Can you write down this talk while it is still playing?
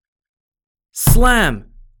Slam!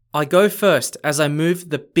 I go first as I move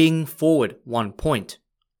the bing forward 1 point.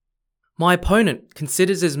 My opponent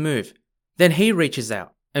considers his move, then he reaches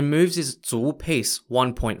out and moves his 卒 piece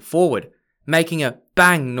 1 point forward, making a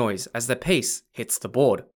bang noise as the piece hits the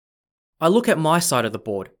board. I look at my side of the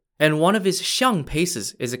board, and one of his xiang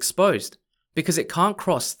pieces is exposed, because it can't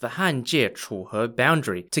cross the 汉界楚河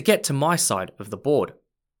boundary to get to my side of the board.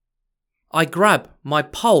 I grab my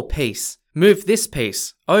pao piece, move this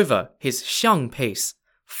piece over his xiang piece,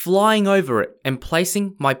 flying over it and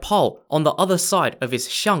placing my pao on the other side of his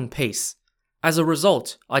xiang piece. As a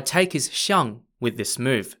result, I take his xiang with this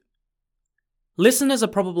move. Listeners are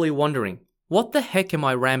probably wondering, what the heck am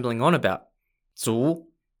I rambling on about? 卒,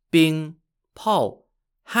 bing, pao,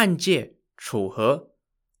 汉界, 楚河.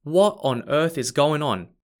 What on earth is going on?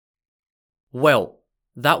 Well,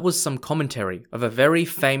 that was some commentary of a very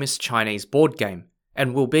famous Chinese board game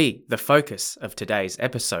and will be the focus of today's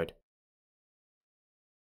episode.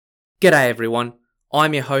 G'day everyone,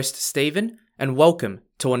 I'm your host Stephen and welcome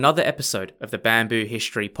to another episode of the Bamboo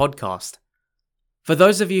History Podcast. For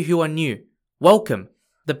those of you who are new, welcome.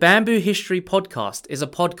 The Bamboo History Podcast is a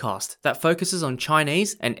podcast that focuses on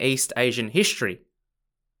Chinese and East Asian history.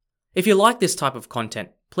 If you like this type of content,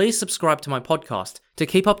 please subscribe to my podcast to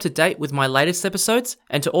keep up to date with my latest episodes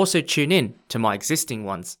and to also tune in to my existing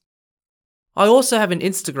ones. I also have an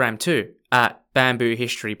Instagram too, at Bamboo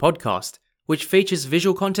History Podcast, which features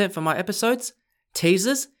visual content for my episodes,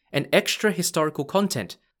 teasers, and extra historical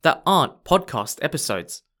content that aren't podcast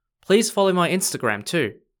episodes. Please follow my Instagram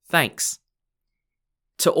too. Thanks.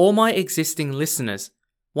 To all my existing listeners,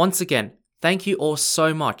 once again, thank you all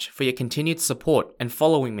so much for your continued support and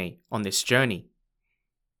following me on this journey.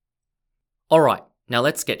 Alright, now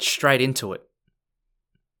let's get straight into it.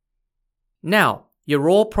 Now, you're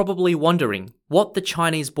all probably wondering what the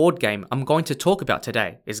Chinese board game I'm going to talk about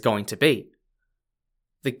today is going to be.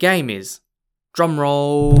 The game is,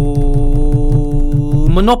 drumroll,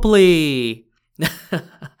 Monopoly!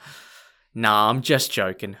 Nah, I'm just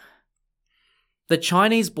joking. The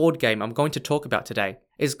Chinese board game I'm going to talk about today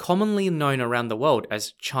is commonly known around the world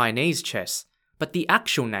as Chinese chess, but the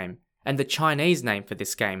actual name and the Chinese name for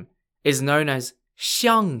this game is known as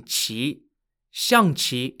Xiangqi.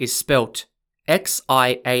 Xiangqi is spelt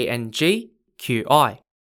Xiangqi.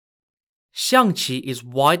 Xiangqi is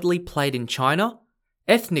widely played in China,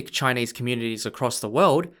 ethnic Chinese communities across the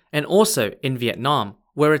world, and also in Vietnam,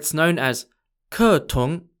 where it's known as Ke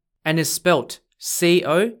Tung and is spelt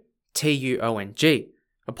Cotuong.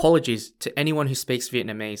 Apologies to anyone who speaks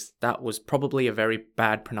Vietnamese, that was probably a very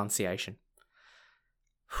bad pronunciation.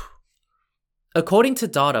 According to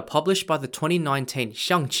data published by the 2019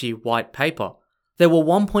 Xiangqi white paper, there were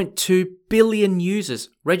 1.2 billion users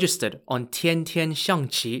registered on Tiantian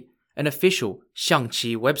Xiangqi, an official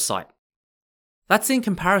Xiangqi website. That's in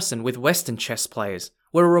comparison with Western chess players,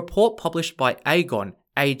 where a report published by Agon,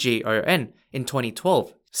 AGON, in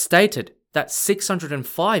 2012 stated that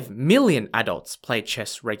 605 million adults play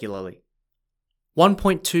chess regularly.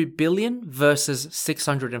 1.2 billion versus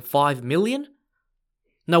 605 million?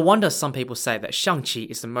 No wonder some people say that Xiangqi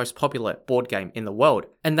is the most popular board game in the world,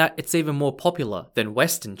 and that it's even more popular than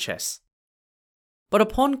Western chess. But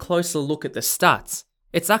upon closer look at the stats,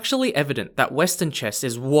 it's actually evident that Western chess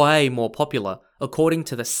is way more popular according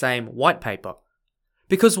to the same white paper.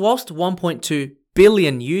 Because whilst 1.2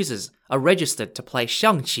 billion users are registered to play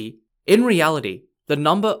Xiangqi, in reality, the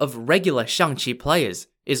number of regular Xiangqi players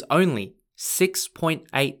is only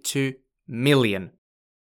 6.82 million.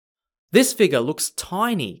 This figure looks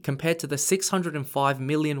tiny compared to the 605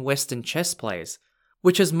 million Western chess players,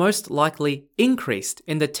 which has most likely increased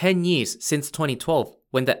in the 10 years since 2012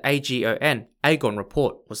 when the Agon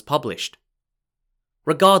report was published.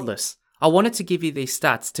 Regardless, I wanted to give you these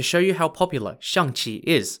stats to show you how popular Xiangqi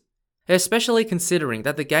is, especially considering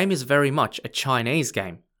that the game is very much a Chinese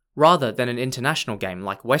game, rather than an international game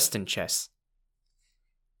like Western chess.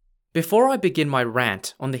 Before I begin my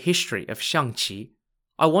rant on the history of Xiangqi,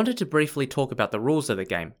 I wanted to briefly talk about the rules of the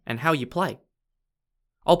game and how you play.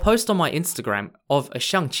 I'll post on my Instagram of a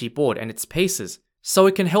Xiangqi board and its pieces, so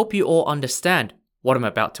it can help you all understand what I'm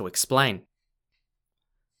about to explain.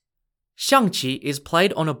 Xiangqi is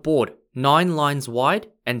played on a board 9 lines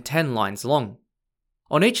wide and 10 lines long.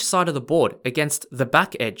 On each side of the board against the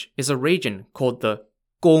back edge is a region called the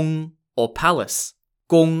Gong or palace.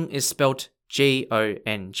 Gong is spelt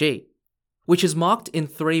Gong, which is marked in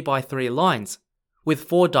 3x3 lines, with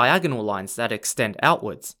 4 diagonal lines that extend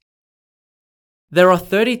outwards. There are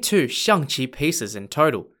 32 Xiangqi pieces in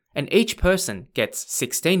total, and each person gets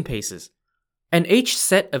 16 pieces. And each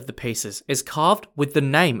set of the pieces is carved with the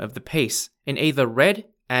name of the piece in either red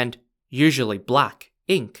and usually black,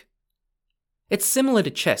 ink. It's similar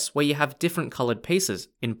to chess where you have different colored pieces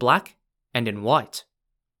in black and in white.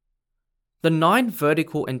 The 9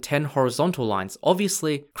 vertical and 10 horizontal lines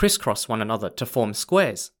obviously crisscross one another to form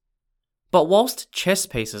squares. But whilst chess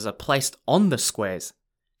pieces are placed on the squares,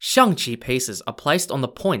 Xiangqi pieces are placed on the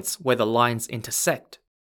points where the lines intersect.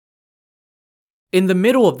 In the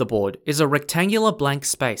middle of the board is a rectangular blank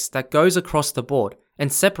space that goes across the board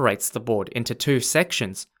and separates the board into 2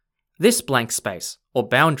 sections. This blank space, or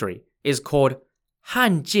boundary, is called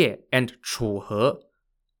Hanjie and Chuhe,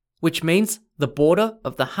 which means the border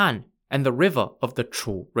of the Han and the river of the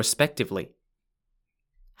Chu, respectively.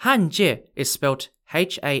 Hanjie is spelt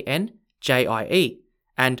Hanjie,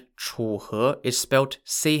 and Chuhe is spelt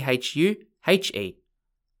Chuhe.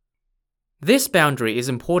 This boundary is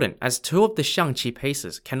important as 2 of the Xiangqi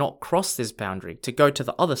pieces cannot cross this boundary to go to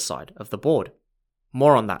the other side of the board.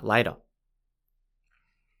 More on that later.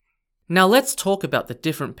 Now let's talk about the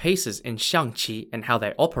different pieces in Xiangqi and how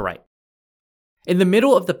they operate. In the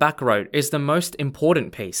middle of the back row is the most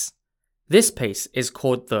important piece. This piece is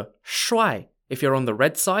called the shuai if you're on the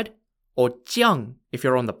red side, or jiang if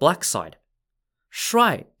you're on the black side.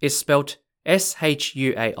 Shuai is spelt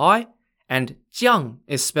Shuai, and jiang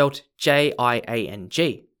is spelt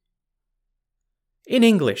Jiang. In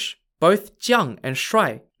English, both jiang and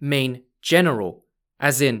shuai mean general,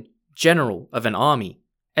 as in general of an army,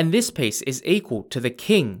 and this piece is equal to the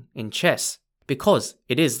king in chess, because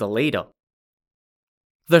it is the leader.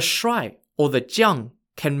 The shuai, or the jiang,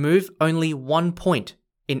 can move only 1 point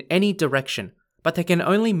in any direction, but they can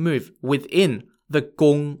only move within the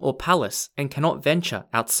gong or palace and cannot venture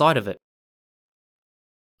outside of it.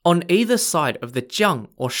 On either side of the jiang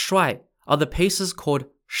or shuai are the pieces called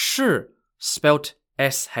shi, spelt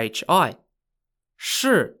Shi.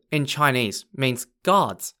 Shi in Chinese means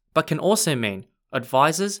guards, but can also mean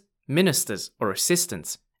advisors, ministers, or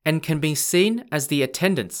assistants, and can be seen as the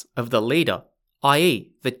attendants of the leader,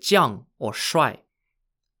 i.e. the jiang or shuai.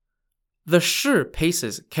 The shi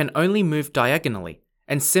pieces can only move diagonally,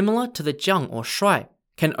 and similar to the jiang or shuai,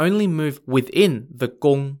 can only move within the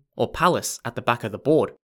gong or palace at the back of the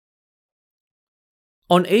board.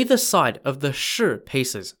 On either side of the shi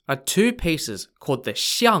pieces are 2 pieces called the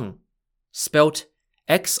xiang, spelt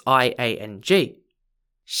Xiang.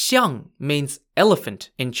 Xiang means elephant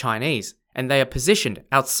in Chinese, and they are positioned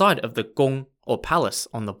outside of the gong or palace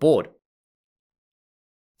on the board.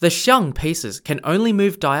 The xiang pieces can only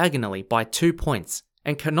move diagonally by 2 points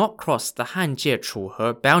and cannot cross the Hanjie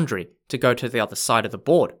Chuhe boundary to go to the other side of the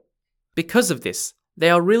board. Because of this, they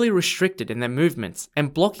are really restricted in their movements,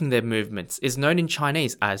 and blocking their movements is known in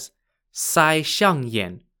Chinese as sai xiang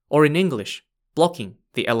yan, or in English, blocking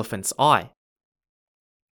the elephant's eye.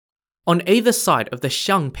 On either side of the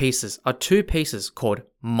xiang pieces are 2 pieces called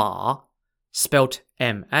ma, spelt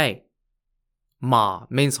Ma. Ma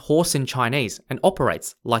means horse in Chinese and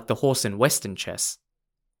operates like the horse in Western chess.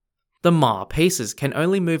 The ma pieces can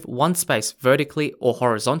only move 1 space vertically or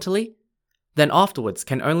horizontally, then afterwards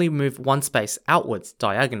can only move 1 space outwards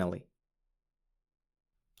diagonally.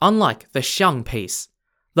 Unlike the xiang piece,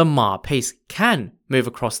 the ma piece can move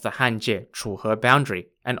across the Hanjie Chuhe boundary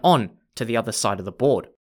and on to the other side of the board.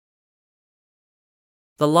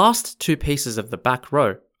 The last 2 pieces of the back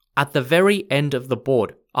row, at the very end of the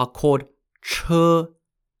board, are called che,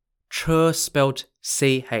 spelt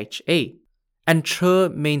Che, and che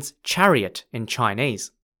means chariot in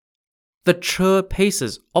Chinese. The che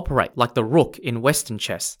pieces operate like the rook in Western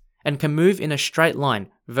chess and can move in a straight line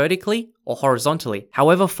vertically or horizontally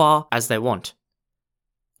however far as they want.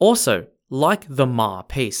 Also, like the ma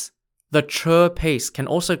piece, the che piece can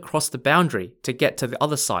also cross the boundary to get to the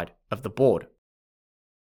other side of the board.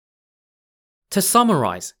 To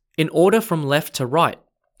summarize, in order from left to right,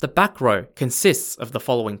 the back row consists of the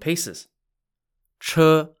following pieces: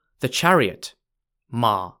 che, the chariot;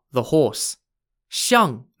 ma, the horse;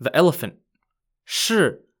 xiang, the elephant;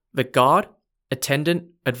 shi, the guard, attendant,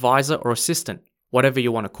 advisor, or assistant, whatever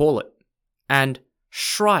you want to call it; and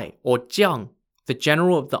shuai, or jiang, the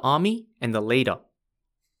general of the army and the leader.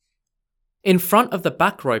 In front of the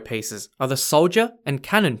back row pieces are the soldier and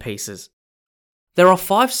cannon pieces. There are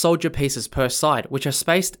 5 soldier pieces per side, which are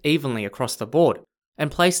spaced evenly across the board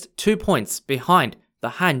and placed 2 points behind the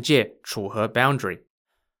Hanjie Chuhe boundary.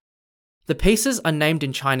 The pieces are named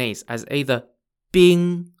in Chinese as either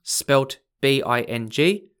Bing, spelt Bing,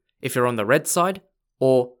 if you're on the red side,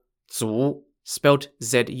 or Zu, spelt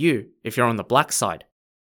Zu, if you're on the black side.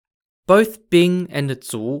 Both Bing and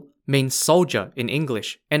Zu mean soldier in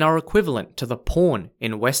English and are equivalent to the pawn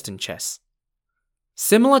in Western chess.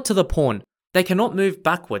 Similar to the pawn, They cannot move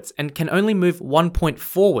backwards and can only move 1 point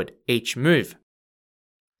forward each move.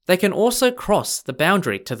 They can also cross the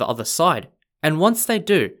boundary to the other side, and once they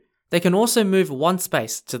do, they can also move one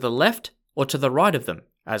space to the left or to the right of them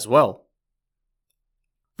as well.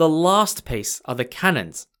 The last piece are the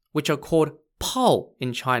cannons, which are called pao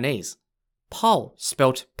in Chinese. Pao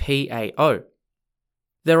spelt P-A-O.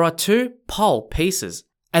 There are 2 pao pieces,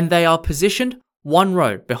 and they are positioned 1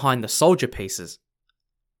 row behind the soldier pieces.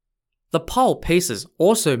 The pao pieces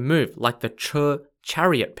also move like the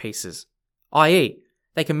chariot pieces, i.e.,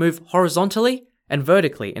 they can move horizontally and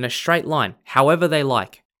vertically in a straight line however they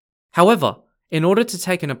like. However, in order to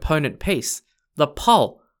take an opponent piece, the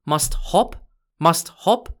pao must hop,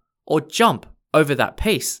 or jump over that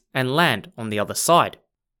piece and land on the other side.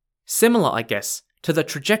 Similar, I guess, to the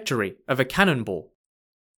trajectory of a cannonball.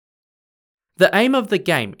 The aim of the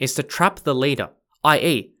game is to trap the leader,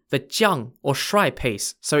 i.e., the jiang or shrine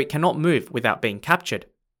piece, so it cannot move without being captured.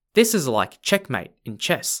 This is like checkmate in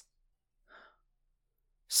chess.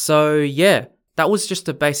 So yeah, that was just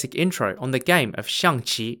a basic intro on the game of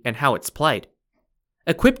Xiangqi and how it's played.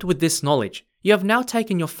 Equipped with this knowledge, you have now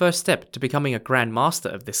taken your first step to becoming a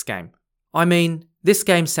grandmaster of this game. I mean, this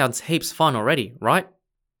game sounds heaps fun already, right?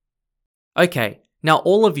 Okay, now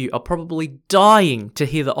all of you are probably dying to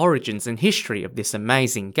hear the origins and history of this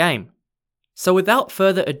amazing game. So without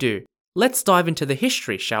further ado, let's dive into the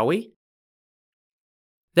history, shall we?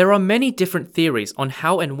 There are many different theories on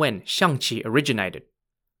how and when Xiangqi originated.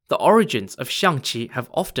 The origins of Xiangqi have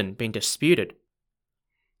often been disputed.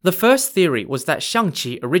 The first theory was that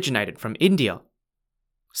Xiangqi originated from India.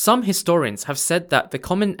 Some historians have said that the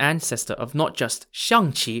common ancestor of not just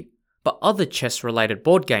Xiangqi, but other chess-related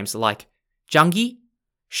board games like Xiangqi,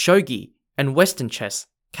 shogi, and Western chess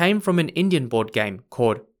came from an Indian board game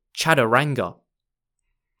called Chaturanga.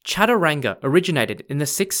 Chaturanga originated in the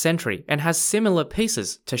 6th century and has similar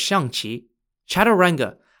pieces to Xiangqi.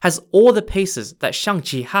 Chaturanga has all the pieces that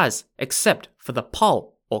Xiangqi has except for the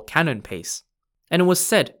pao or cannon piece. And it was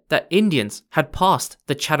said that Indians had passed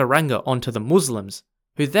the Chaturanga on to the Muslims,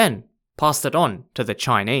 who then passed it on to the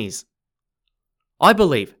Chinese. I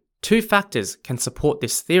believe 2 factors can support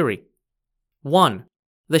this theory. 1.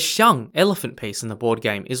 The Xiang elephant piece in the board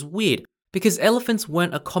game is weird because elephants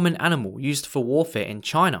weren't a common animal used for warfare in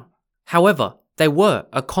China. However, they were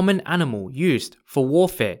a common animal used for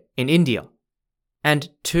warfare in India. And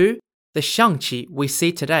 2. The Xiangqi we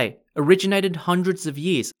see today originated hundreds of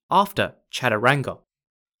years after Chaturanga.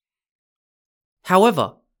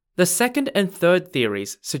 However, the second and third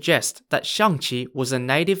theories suggest that Xiangqi was a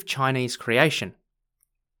native Chinese creation.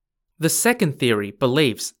 The second theory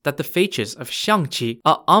believes that the features of Xiangqi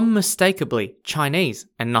are unmistakably Chinese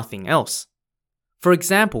and nothing else. For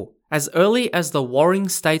example, as early as the Warring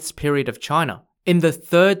States period of China, in the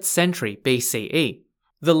 3rd century BCE,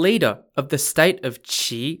 the leader of the state of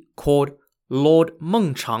Qi, called Lord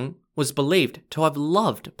Mengchang, was believed to have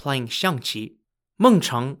loved playing Xiangqi.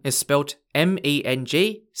 Mengchang is spelt Mengchang.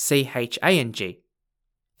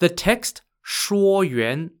 The text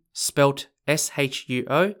Shuoyuan, spelt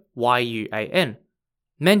Shuoyuan,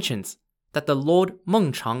 mentions that the Lord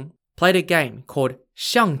Mengchang played a game called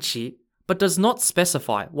Xiangqi, but does not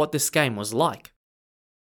specify what this game was like.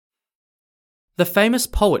 The famous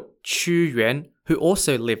poet Qu Yuan, who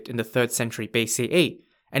also lived in the 3rd century BCE,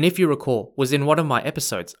 and if you recall, was in one of my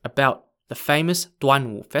episodes about the famous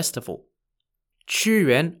Duanwu festival. Qu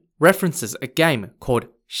Yuan references a game called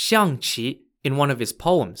Xiangqi in one of his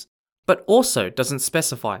poems, but also doesn't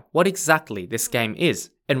specify what exactly this game is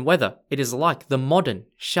and whether it is like the modern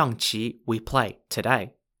Xiangqi we play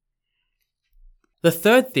today. The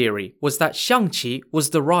third theory was that Xiangqi was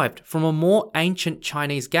derived from a more ancient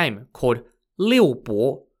Chinese game called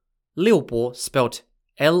Liubo, Liubo spelt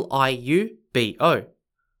Liubo.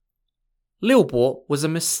 Liubo was a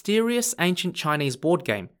mysterious ancient Chinese board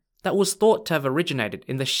game that was thought to have originated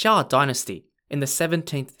in the Xia dynasty in the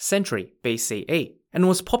 17th century BCE and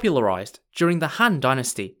was popularized during the Han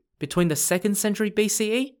dynasty between the 2nd century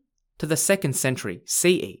BCE to the 2nd century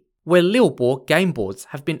CE, where Liubo game boards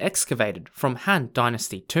have been excavated from Han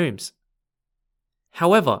dynasty tombs.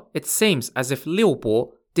 However, it seems as if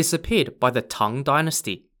Liubo disappeared by the Tang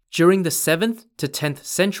dynasty during the 7th to 10th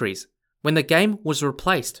centuries, when the game was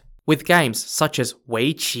replaced with games such as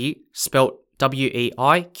Weiqi, spelt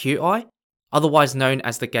Weiqi, otherwise known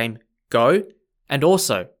as the game Go, and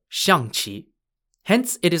also Xiangqi.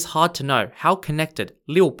 Hence, it is hard to know how connected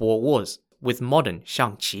Liubo was with modern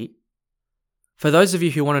Xiangqi. For those of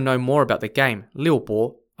you who want to know more about the game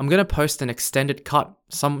Liubo, I'm going to post an extended cut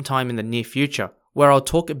sometime in the near future where I'll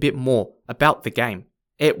talk a bit more about the game.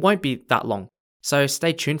 It won't be that long, so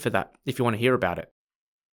stay tuned for that if you want to hear about it.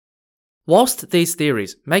 Whilst these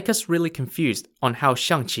theories make us really confused on how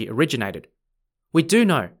Xiangqi originated, we do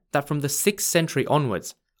know that from the 6th century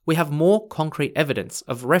onwards, we have more concrete evidence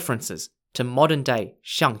of references to modern-day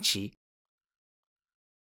Xiangqi.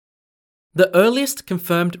 The earliest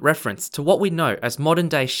confirmed reference to what we know as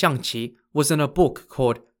modern-day Xiangqi was in a book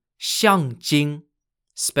called Xiangqi,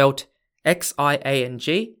 spelt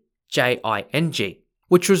Xiangjing,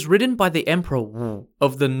 which was written by the Emperor Wu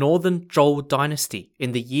of the Northern Zhou dynasty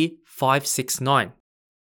in the year 569.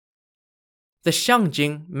 The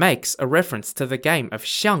Xiangqi makes a reference to the game of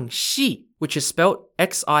Xiangxi, which is spelt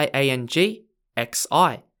Xiangxi,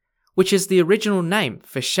 which is the original name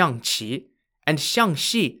for Xiangqi, and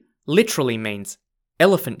Xiangxi literally means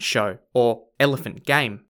elephant show or elephant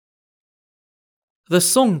game. The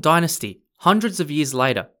Song dynasty, hundreds of years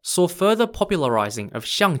later, saw further popularizing of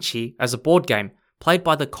Xiangqi as a board game played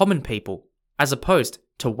by the common people, as opposed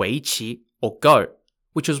to Weiqi or Go,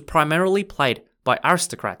 which was primarily played by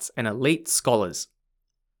aristocrats and elite scholars.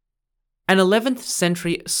 An 11th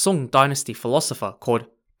century Song dynasty philosopher called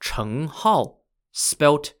Cheng Hao,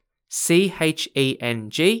 spelt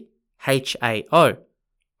Chenghao,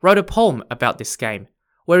 wrote a poem about this game,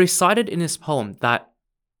 where he cited in his poem that,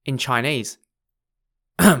 in Chinese,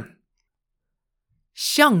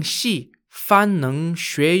 象系方能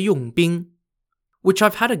学用兵, which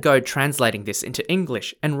I've had a go translating this into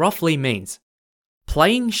English and roughly means,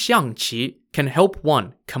 playing Xiangqi can help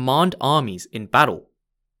one command armies in battle.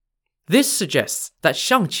 This suggests that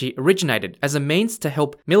Xiangqi originated as a means to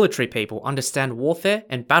help military people understand warfare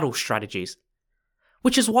and battle strategies,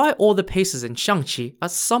 which is why all the pieces in Xiangqi are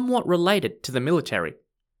somewhat related to the military.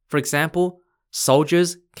 For example,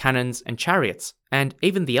 soldiers, cannons, and chariots, and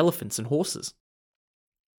even the elephants and horses.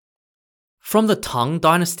 From the Tang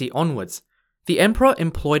dynasty onwards, the emperor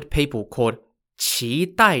employed people called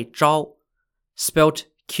Qi Dai Zhao, spelt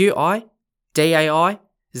Qidaizhao,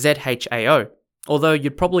 although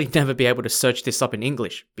you'd probably never be able to search this up in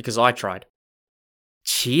English, because I tried.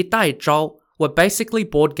 Qi Dai Zhao were basically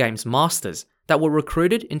board games masters that were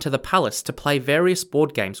recruited into the palace to play various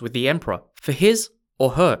board games with the emperor for his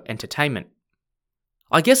or her entertainment.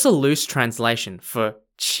 I guess a loose translation for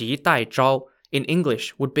Qi Dai Zhao in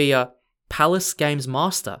English would be a palace games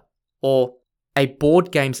master or a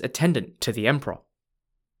board games attendant to the emperor.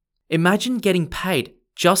 Imagine getting paid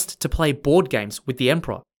just to play board games with the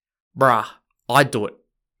emperor. Bruh, I'd do it.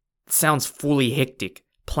 Sounds fully hectic.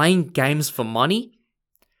 Playing games for money?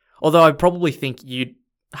 Although I probably think you'd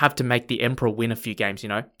have to make the emperor win a few games,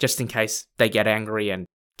 just in case they get angry and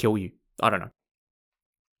kill you. I don't know.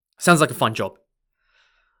 Sounds like a fun job.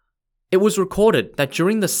 It was recorded that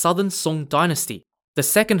during the Southern Song dynasty, the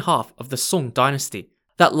second half of the Song dynasty,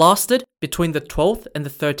 that lasted between the 12th and the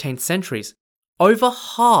 13th centuries, over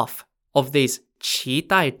half of these Qi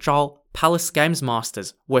Dai Zhao palace games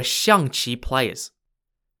masters were Xiangqi players.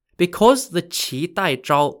 Because the Qi Dai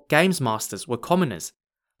Zhao games masters were commoners,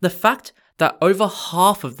 the fact that over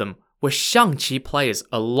half of them were Xiangqi players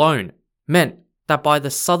alone meant that by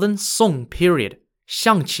the Southern Song period,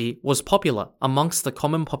 Xiangqi was popular amongst the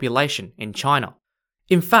common population in China.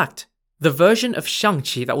 In fact, the version of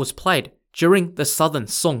Xiangqi that was played during the Southern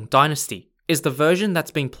Song dynasty is the version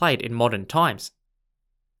that's being played in modern times.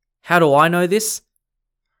 How do I know this?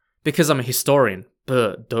 Because I'm a historian.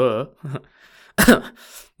 Duh.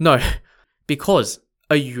 No, because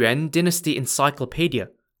a Yuan dynasty encyclopedia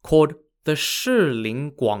called the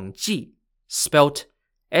Shilin Guangji, spelt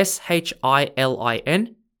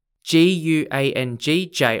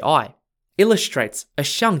Shilin-Guangji, illustrates a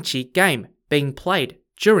Xiangqi game being played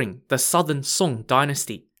during the Southern Song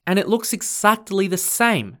dynasty, and it looks exactly the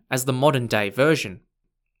same as the modern-day version.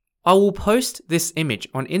 I will post this image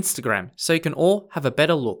on Instagram so you can all have a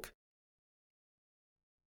better look.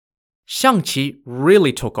 Xiangqi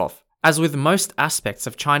really took off, as with most aspects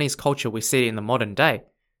of Chinese culture we see in the modern day,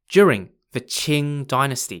 during the Qing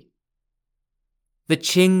dynasty. The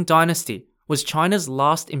Qing dynasty was China's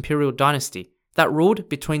last imperial dynasty that ruled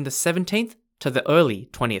between the 17th to the early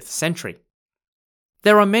 20th century.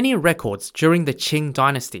 There are many records during the Qing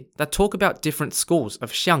dynasty that talk about different schools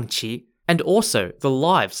of Xiangqi and also the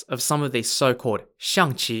lives of some of these so-called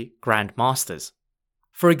Xiangqi Grand Masters.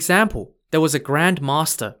 For example, there was a Grand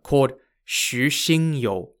Master called Xu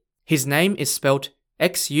Xingyou. His name is spelt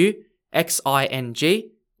Xu-Xingyou,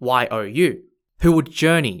 who would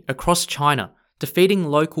journey across China, defeating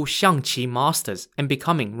local Xiangqi masters and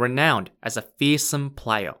becoming renowned as a fearsome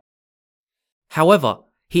player. However,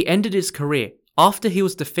 he ended his career after he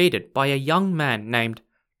was defeated by a young man named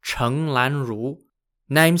Cheng Lanru,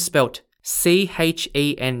 name spelt Cheng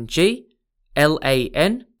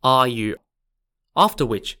Lanru. After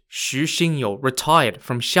which, Xu Xingyou retired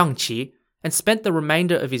from Xiangqi and spent the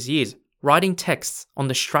remainder of his years writing texts on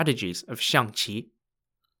the strategies of Xiangqi.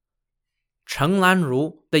 Cheng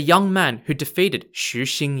Lanru, the young man who defeated Xu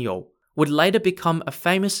Xingyou, would later become a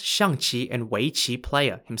famous Xiangqi and Weiqi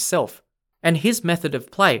player himself, and his method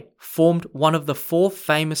of play formed one of the 4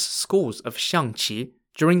 famous schools of Xiangqi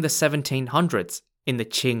during the 1700s in the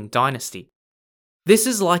Qing dynasty. This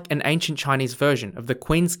is like an ancient Chinese version of the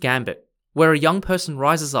Queen's Gambit, where a young person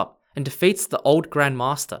rises up and defeats the old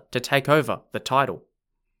grandmaster to take over the title.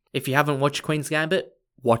 If you haven't watched Queen's Gambit,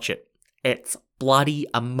 watch it. It's bloody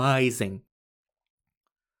amazing.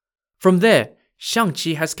 From there,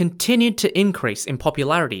 Xiangqi has continued to increase in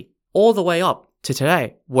popularity all the way up to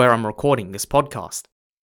today, where I'm recording this podcast.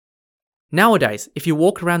 Nowadays, if you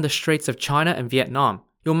walk around the streets of China and Vietnam,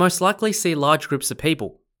 you'll most likely see large groups of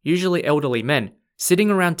people, usually elderly men, sitting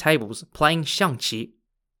around tables playing Xiangqi.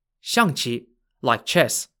 Xiangqi, like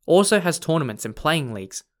chess, also has tournaments and playing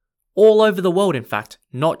leagues, all over the world in fact,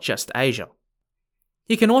 not just Asia.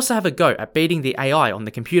 You can also have a go at beating the AI on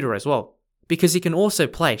the computer as well, because you can also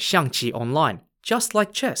play Xiangqi online, just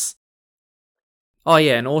like chess. Oh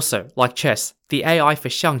yeah, and also, like chess, the AI for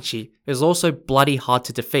Xiangqi is also bloody hard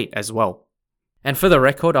to defeat as well. And for the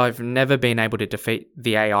record, I've never been able to defeat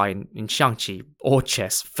the AI in Xiangqi, or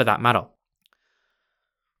chess for that matter.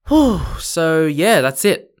 Whew, so yeah, that's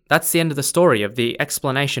it. That's the end of the story of the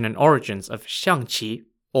explanation and origins of Xiangqi,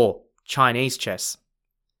 or Chinese chess.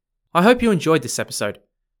 I hope you enjoyed this episode.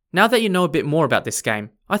 Now that you know a bit more about this game,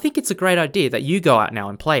 I think it's a great idea that you go out now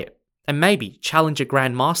and play it, and maybe challenge a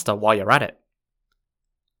grandmaster while you're at it.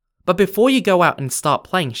 But before you go out and start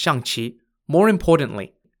playing Xiangqi, more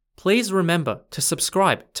importantly, please remember to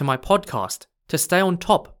subscribe to my podcast to stay on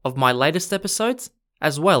top of my latest episodes,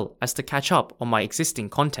 as well as to catch up on my existing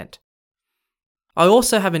content. I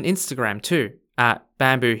also have an Instagram too, at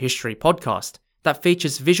Bamboo History Podcast, that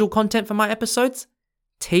features visual content for my episodes,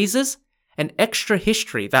 teasers, and extra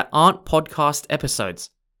history that aren't podcast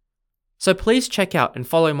episodes. So please check out and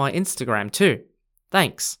follow my Instagram too.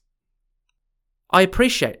 Thanks. I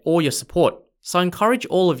appreciate all your support, so I encourage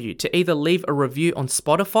all of you to either leave a review on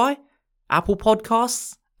Spotify, Apple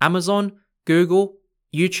Podcasts, Amazon, Google,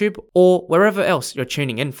 YouTube, or wherever else you're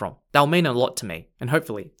tuning in from. They'll mean a lot to me, and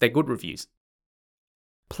hopefully they're good reviews.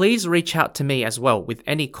 Please reach out to me as well with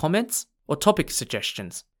any comments or topic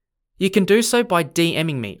suggestions. You can do so by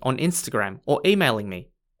DMing me on Instagram or emailing me.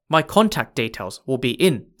 My contact details will be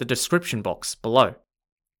in the description box below.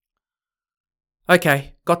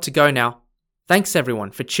 Okay, got to go now. Thanks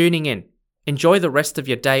everyone for tuning in. Enjoy the rest of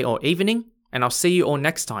your day or evening, and I'll see you all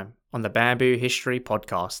next time on the Bamboo History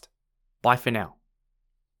Podcast. Bye for now.